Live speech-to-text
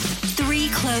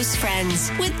close friends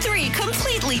with 3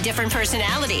 completely different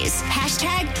personalities.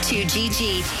 Hashtag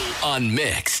 2GG. On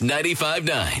Mix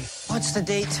 95.9. What's the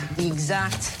date? The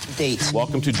exact date.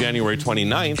 Welcome to January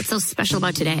 29th. What's so special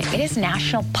about today? It is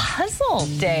National Puzzle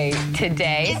Day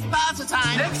today. It's puzzle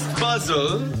time. Next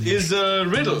puzzle is a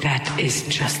riddle. That is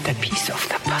just a piece of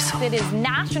the puzzle. It is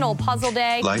National Puzzle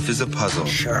Day. Life is a puzzle.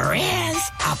 Sure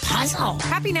is a puzzle.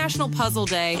 Happy National Puzzle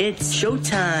Day. It's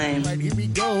showtime. Right, here we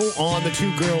go on the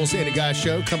Two Girls and a Guy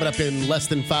show. Coming up in less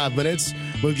than 5 minutes,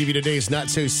 we'll give you today's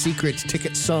not-so-secret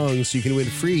ticket songs so you can win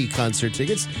free concert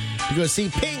tickets to go see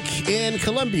Pink in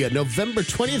Columbia, November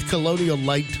 20th, Colonial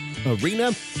Light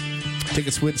Arena.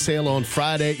 Tickets went sale on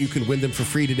Friday. You can win them for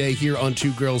free today here on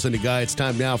Two Girls and a Guy. It's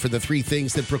time now for the 3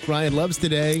 things that Brooke Ryan loves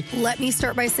today. Let me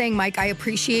start by saying, Mike, I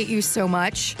appreciate you so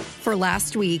much for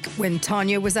last week when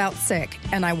Tanya was out sick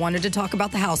and I wanted to talk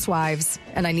about the Housewives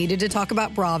and I needed to talk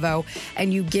about Bravo,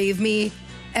 and you gave me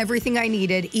everything I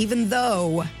needed, even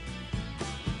though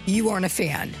you aren't a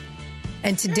fan.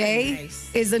 And today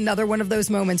is another one of those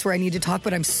moments where I need to talk,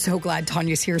 but I'm so glad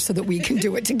Tanya's here so that we can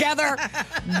do it together.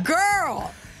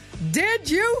 Girl, did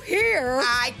you hear?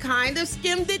 I kind of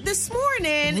skimmed it this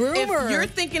morning. Rumor. If you're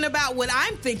thinking about what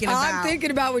I'm thinking about. I'm thinking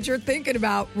about what you're thinking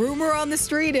about. Rumor on the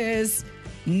street is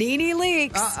Nene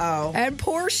Leakes and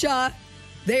Portia,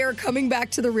 they are coming back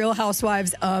to the Real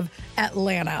Housewives of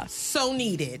Atlanta. So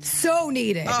needed. So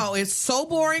needed. Oh, it's so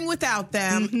boring without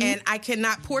them. Mm-hmm. And I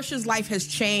cannot. Portia's life has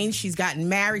changed. She's gotten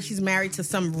married. She's married to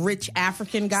some rich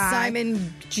African guy.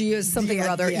 Simon Gia something or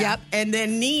other. Yeah. Yep. And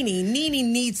then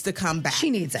Nene needs to come back. She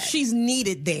needs it. She's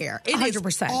needed there. It 100%.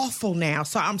 is awful now.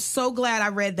 So I'm so glad I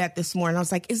read that this morning. I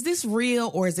was like, is this real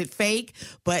or is it fake?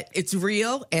 But it's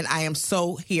real, and I am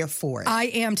so here for it. I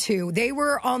am too. They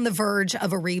were on the verge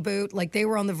of a reboot. Like, they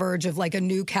were on the verge of like a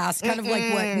new cast, kind of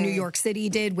like what New York City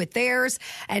did with theirs.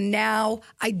 And now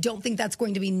I don't think that's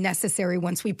going to be necessary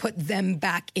once we put them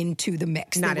back into the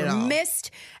mix. Not they at were all.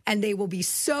 missed, and they will be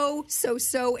so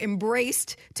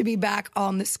embraced to be back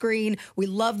on the screen. We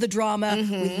love the drama.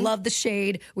 Mm-hmm. We love the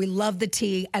shade. We love the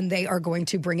tea. And they are going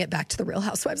to bring it back to the Real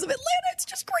Housewives of Atlanta. It's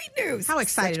just great news. How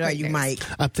excited are you, Mike?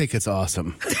 I think it's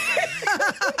awesome.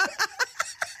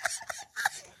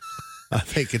 I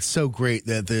think it's so great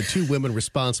that the 2 women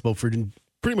responsible for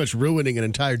pretty much ruining an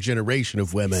entire generation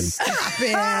of women. Stop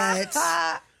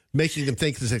it. Making them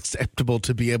think it's acceptable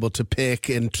to be able to pick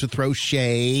and to throw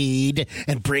shade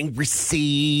and bring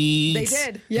receipts.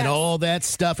 They did, yes. And all that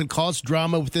stuff, and cause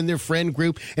drama within their friend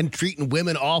group and treating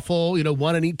women awful,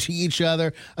 wanting to each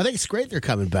other. I think it's great they're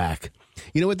coming back.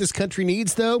 You know what this country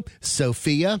needs, though?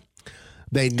 Sophia.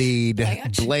 They need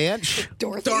Blanche,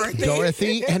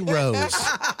 Dorothy, and Rose.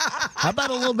 How about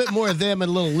a little bit more of them and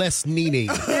a little less Nene?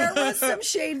 There was some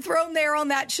shade thrown there on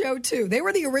that show, too. They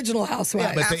were the original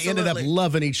Housewives. Yeah, but they ended up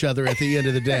loving each other at the end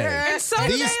of the day. And so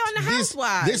did they on the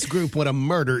Housewives. This group want to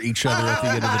murder each other at the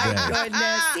end of the day.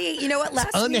 Goodness. See, you know what? It's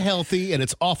unhealthy, and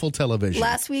it's awful television.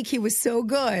 Last week, he was so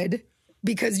good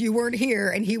because you weren't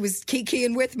here and he was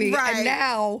kikiing with me. Right. And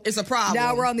now it's a problem.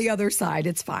 Now we're on the other side.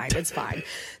 It's fine. It's fine.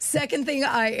 Second thing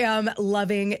I am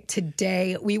loving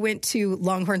today, we went to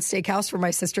Longhorn Steakhouse for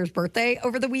my sister's birthday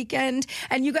over the weekend.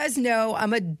 And you guys know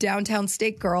I'm a downtown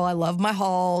steak girl. I love my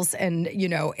halls, and,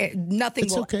 nothing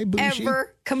will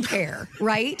ever compare,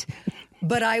 right?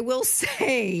 But I will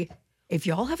say, if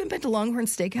y'all haven't been to Longhorn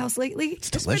Steakhouse lately, it's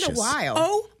delicious. Been a while.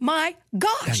 Oh my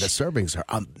gosh. And the servings are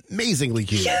amazingly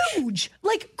huge. Huge.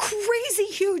 Like crazy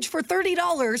huge. For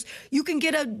 $30, you can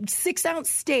get a 6-ounce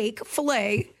steak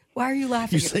filet. Why are you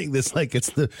laughing? You're saying this like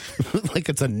it's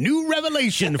a new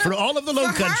revelation for all of the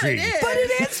Low Country. But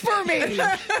it is for me.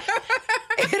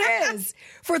 It is.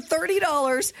 For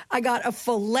 $30, I got a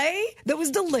filet that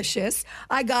was delicious.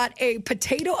 I got a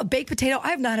baked potato.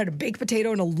 I have not had a baked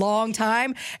potato in a long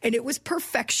time, and it was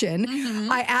perfection.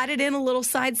 Mm-hmm. I added in a little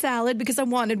side salad because I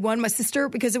wanted one. My sister,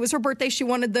 because it was her birthday, she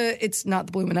wanted it's not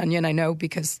the Bloomin' Onion, I know,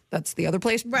 because that's the other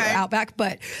place, right, Outback,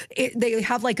 but they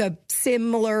have like a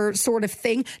similar sort of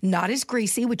thing. Not as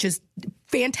greasy, which is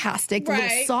fantastic. The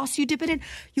little sauce you dip it in.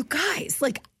 You guys,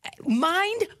 like,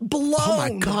 mind blown. Oh,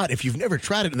 my God. If you've never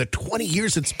tried it in the 20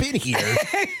 years it's been here,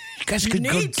 you guys could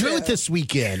go do it this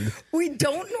weekend. We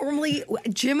don't normally,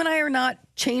 Jim and I are not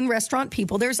chain restaurant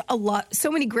people. There's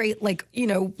so many great,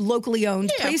 locally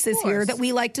owned places here that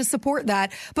we like to support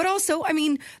that. But also, I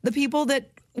mean, the people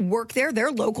that work there,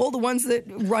 they're local, the ones that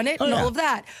run it and all of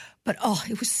that. But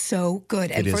it was so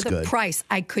good. And It for is the good. price,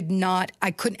 I couldn't.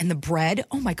 And the bread,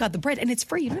 oh my God, the bread. And it's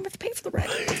free. You don't even have to pay for the bread.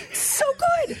 It's so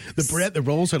good. The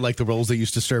rolls are like the rolls they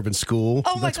used to serve in school.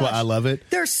 Oh my That's why gosh. I love it.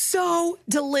 They're so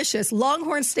delicious.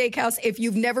 Longhorn Steakhouse, if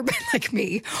you've never been like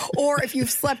me, or if you've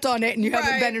slept on it and you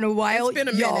haven't been in a while, It's been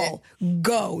a y'all,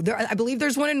 go. I believe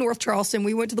there's one in North Charleston.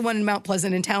 We went to the one in Mount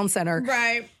Pleasant in Town Center.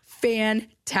 Right.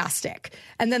 Fantastic.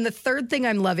 And then the third thing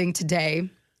I'm loving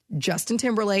today, Justin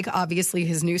Timberlake, obviously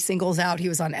his new single's out. He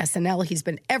was on SNL. He's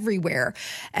been everywhere.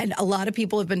 And a lot of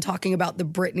people have been talking about the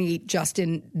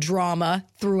Britney-Justin drama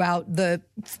throughout the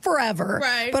forever.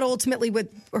 Right. But ultimately with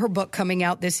her book coming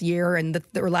out this year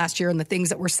or last year and the things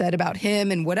that were said about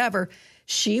him and whatever,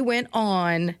 she went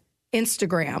on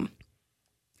Instagram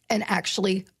and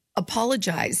actually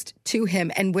apologized to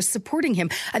him and was supporting him.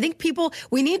 I think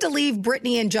we need to leave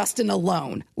Britney and Justin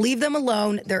alone. Leave them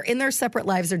alone. They're in their separate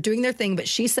lives. They're doing their thing. But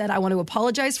she said, I want to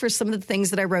apologize for some of the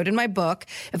things that I wrote in my book.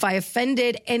 If I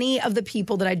offended any of the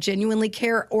people that I genuinely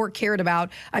cared about,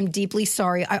 I'm deeply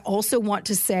sorry. I also want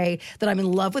to say that I'm in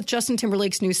love with Justin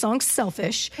Timberlake's new song,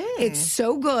 Selfish. It's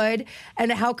so good. And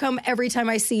how come every time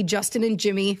I see Justin and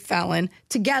Jimmy Fallon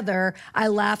together, I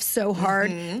laugh so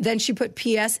hard. Then she put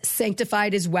P.S.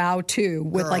 sanctified as wow too,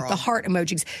 with like the heart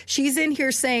emojis. She's in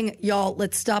here saying, y'all,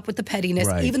 let's stop with the pettiness.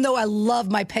 Right. Even though I love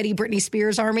my petty Britney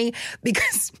Spears army,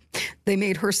 because they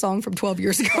made her song from 12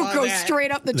 years ago go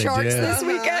straight up the charts did. this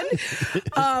weekend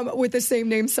with the same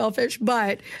name, Selfish.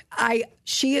 But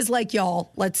she is like,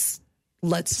 y'all, let's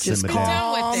just Simmer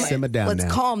down let's now.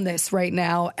 calm this right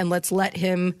now, and let's let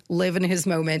him live in his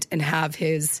moment and have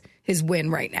his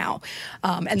win right now.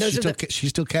 And those She's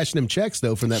still cashing them checks,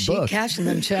 though, from that book. cashing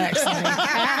them checks.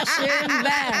 Cashing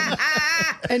them.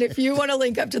 And if you want to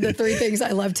link up to the three things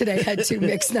I love today, head to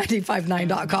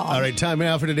mix959.com. All right, time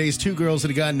now for today's Two Girls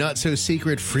and a Guy Not So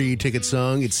Secret free ticket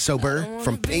song. It's Sober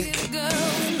from Pink.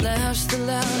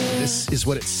 This is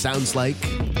what it sounds like.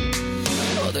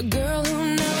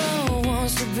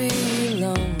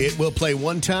 It will play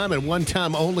one time and one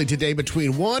time only today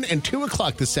between 1 and 2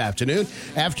 o'clock this afternoon.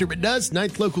 After it does,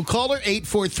 9th local caller,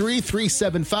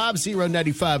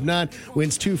 843-375-0959,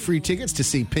 wins 2 free tickets to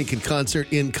see Pink in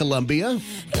concert in Columbia.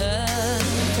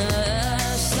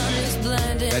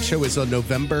 That show is on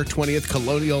November 20th,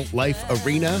 Colonial Life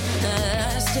Arena.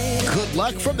 Good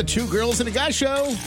luck from the Two Girls and a Guy Show.